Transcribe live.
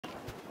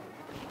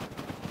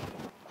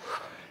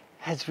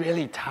It's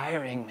really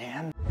tiring,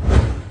 man.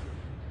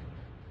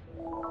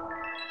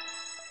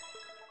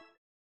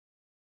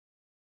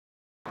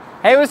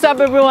 Hey, what's up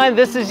everyone?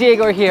 This is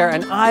Yegor here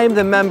and I'm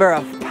the member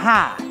of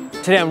PATH.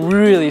 Today I'm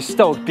really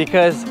stoked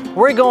because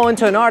we're going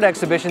to an art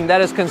exhibition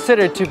that is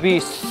considered to be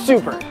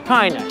super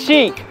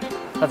China-chic.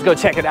 Let's go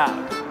check it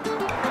out.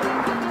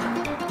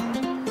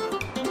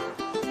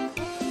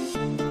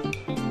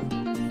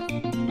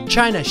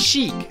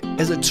 China-chic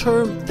is a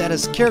term that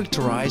is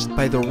characterized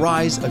by the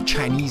rise of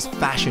Chinese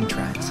fashion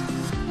trends.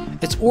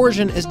 Its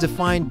origin is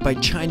defined by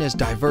China's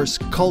diverse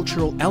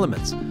cultural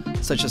elements,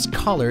 such as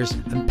colors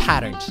and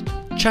patterns.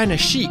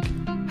 China-chic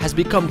has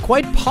become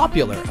quite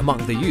popular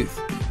among the youth.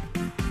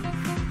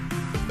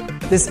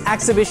 This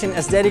exhibition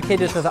is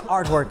dedicated to the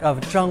artwork of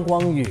Zhang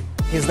Guangyu.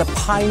 He's the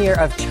pioneer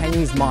of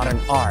Chinese modern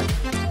art,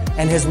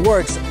 and his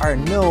works are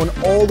known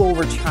all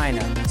over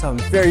China, so I'm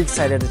very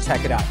excited to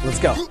check it out. Let's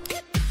go.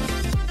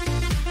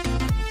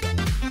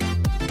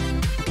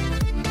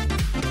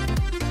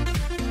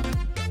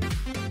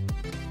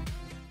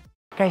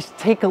 Guys,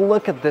 take a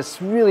look at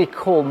this really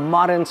cool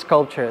modern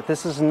sculpture.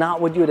 This is not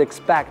what you would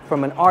expect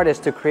from an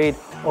artist to create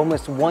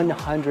almost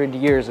 100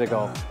 years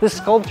ago. This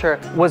sculpture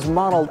was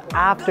modeled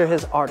after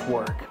his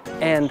artwork,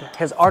 and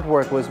his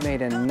artwork was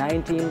made in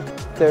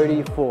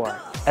 1934.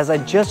 As I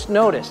just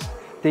noticed,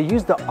 they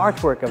used the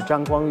artwork of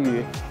Zhang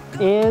Guangyu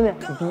in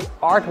the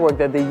artwork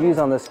that they use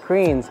on the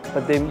screens,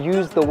 but they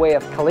used the way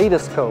of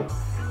kaleidoscope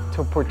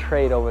to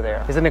portray it over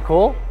there. Isn't it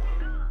cool?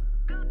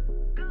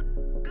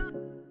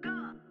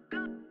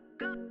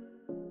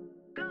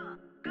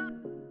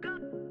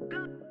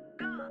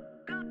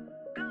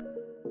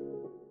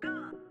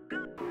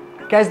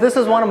 Guys, this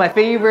is one of my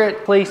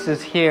favorite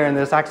places here in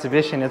this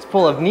exhibition. It's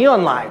full of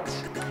neon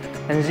lights.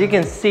 And as you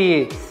can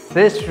see,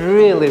 this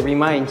really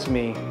reminds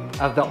me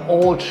of the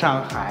old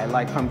Shanghai,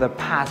 like from the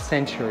past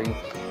century.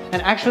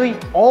 And actually,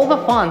 all the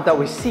fonts that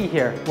we see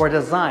here were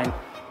designed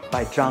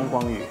by Zhang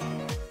Guangyu.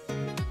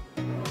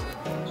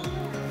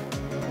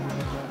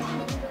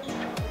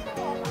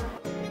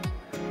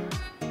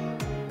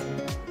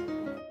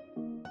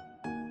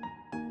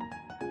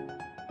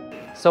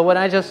 So when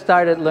I just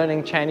started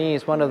learning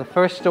Chinese, one of the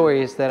first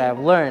stories that I've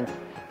learned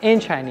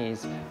in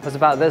Chinese was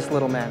about this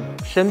little man,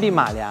 Shenbi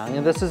Ma Liang,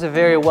 and this is a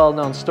very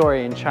well-known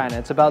story in China.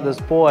 It's about this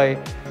boy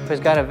who's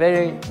got a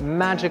very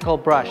magical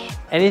brush.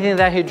 Anything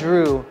that he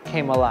drew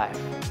came alive.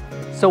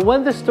 So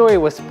when the story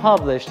was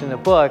published in a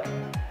book,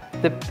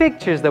 the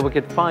pictures that we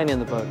could find in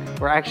the book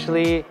were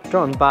actually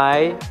drawn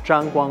by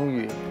Zhang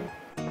Guangyu.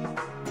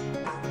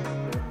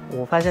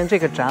 我发现这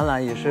个展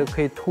览也是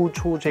可以突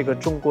出这个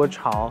中国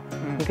潮，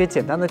你可以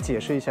简单的解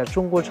释一下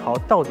中国潮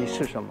到底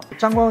是什么？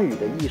张光宇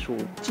的艺术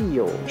既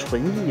有纯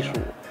艺术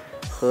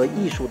和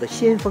艺术的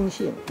先锋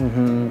性，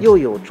又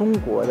有中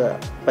国的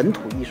本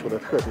土艺术的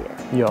特点，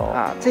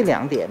这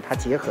两点它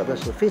结合的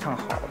是非常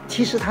好的。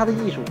其实他的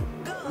艺术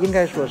应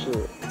该说是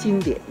经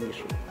典艺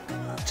术，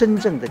真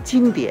正的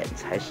经典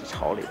才是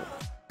潮流。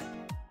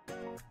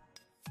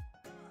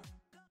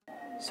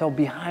So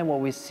behind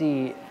what we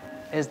see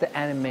is the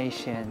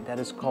animation that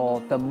is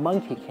called The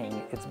Monkey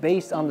King. It's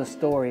based on the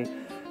story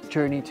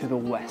Journey to the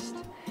West.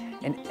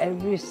 And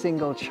every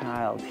single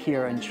child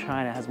here in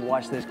China has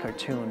watched this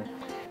cartoon.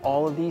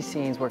 All of these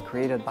scenes were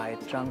created by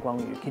Zhang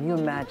Guangyu. Can you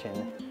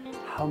imagine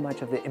how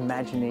much of the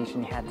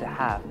imagination he had to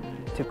have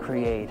to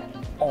create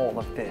all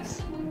of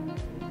this?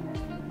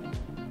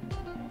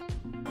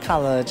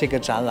 看了这个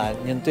展览，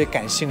您对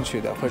感兴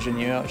趣的，或者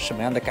您有什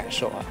么样的感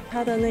受啊？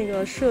它的那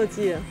个设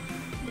计。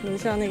你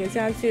像那个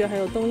家具还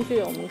有灯具，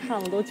我们看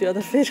了都觉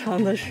得非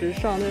常的时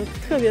尚，就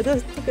特别的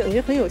感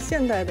觉很有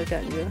现代的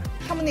感觉。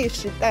他们那个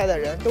时代的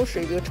人都是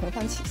一个承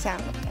上启下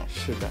的。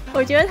是的。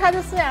我觉得他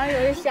的思想有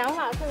的想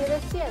法特别的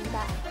现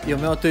代。有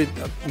没有对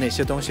哪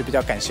些东西比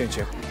较感兴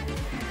趣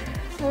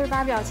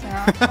？48表情，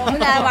我们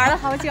俩玩了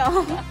好久。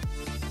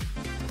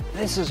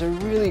This is a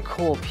really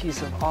cool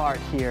piece of art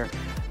here.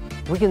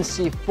 We can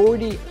see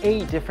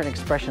 48 different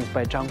expressions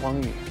by Zhang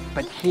Guangyu.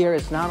 But here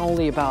it's not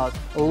only about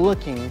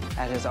looking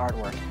at his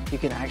artwork, you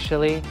can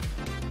actually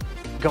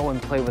go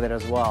and play with it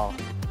as well.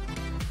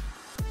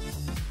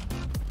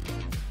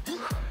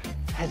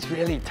 It's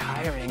really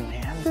tiring,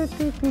 man.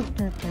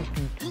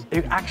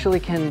 You actually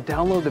can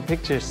download the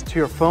pictures to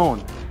your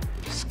phone.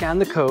 Scan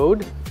the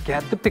code,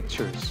 get the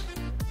pictures.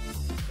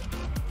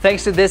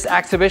 Thanks to this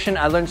exhibition,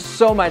 I learned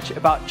so much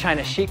about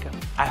China-chic.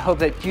 I hope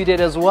that you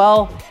did as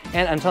well.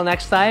 And until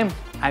next time,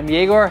 I'm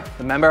Yegor,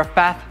 the member of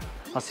PATH.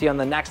 I'll see you on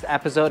the next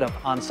episode of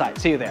On Site.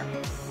 See you there.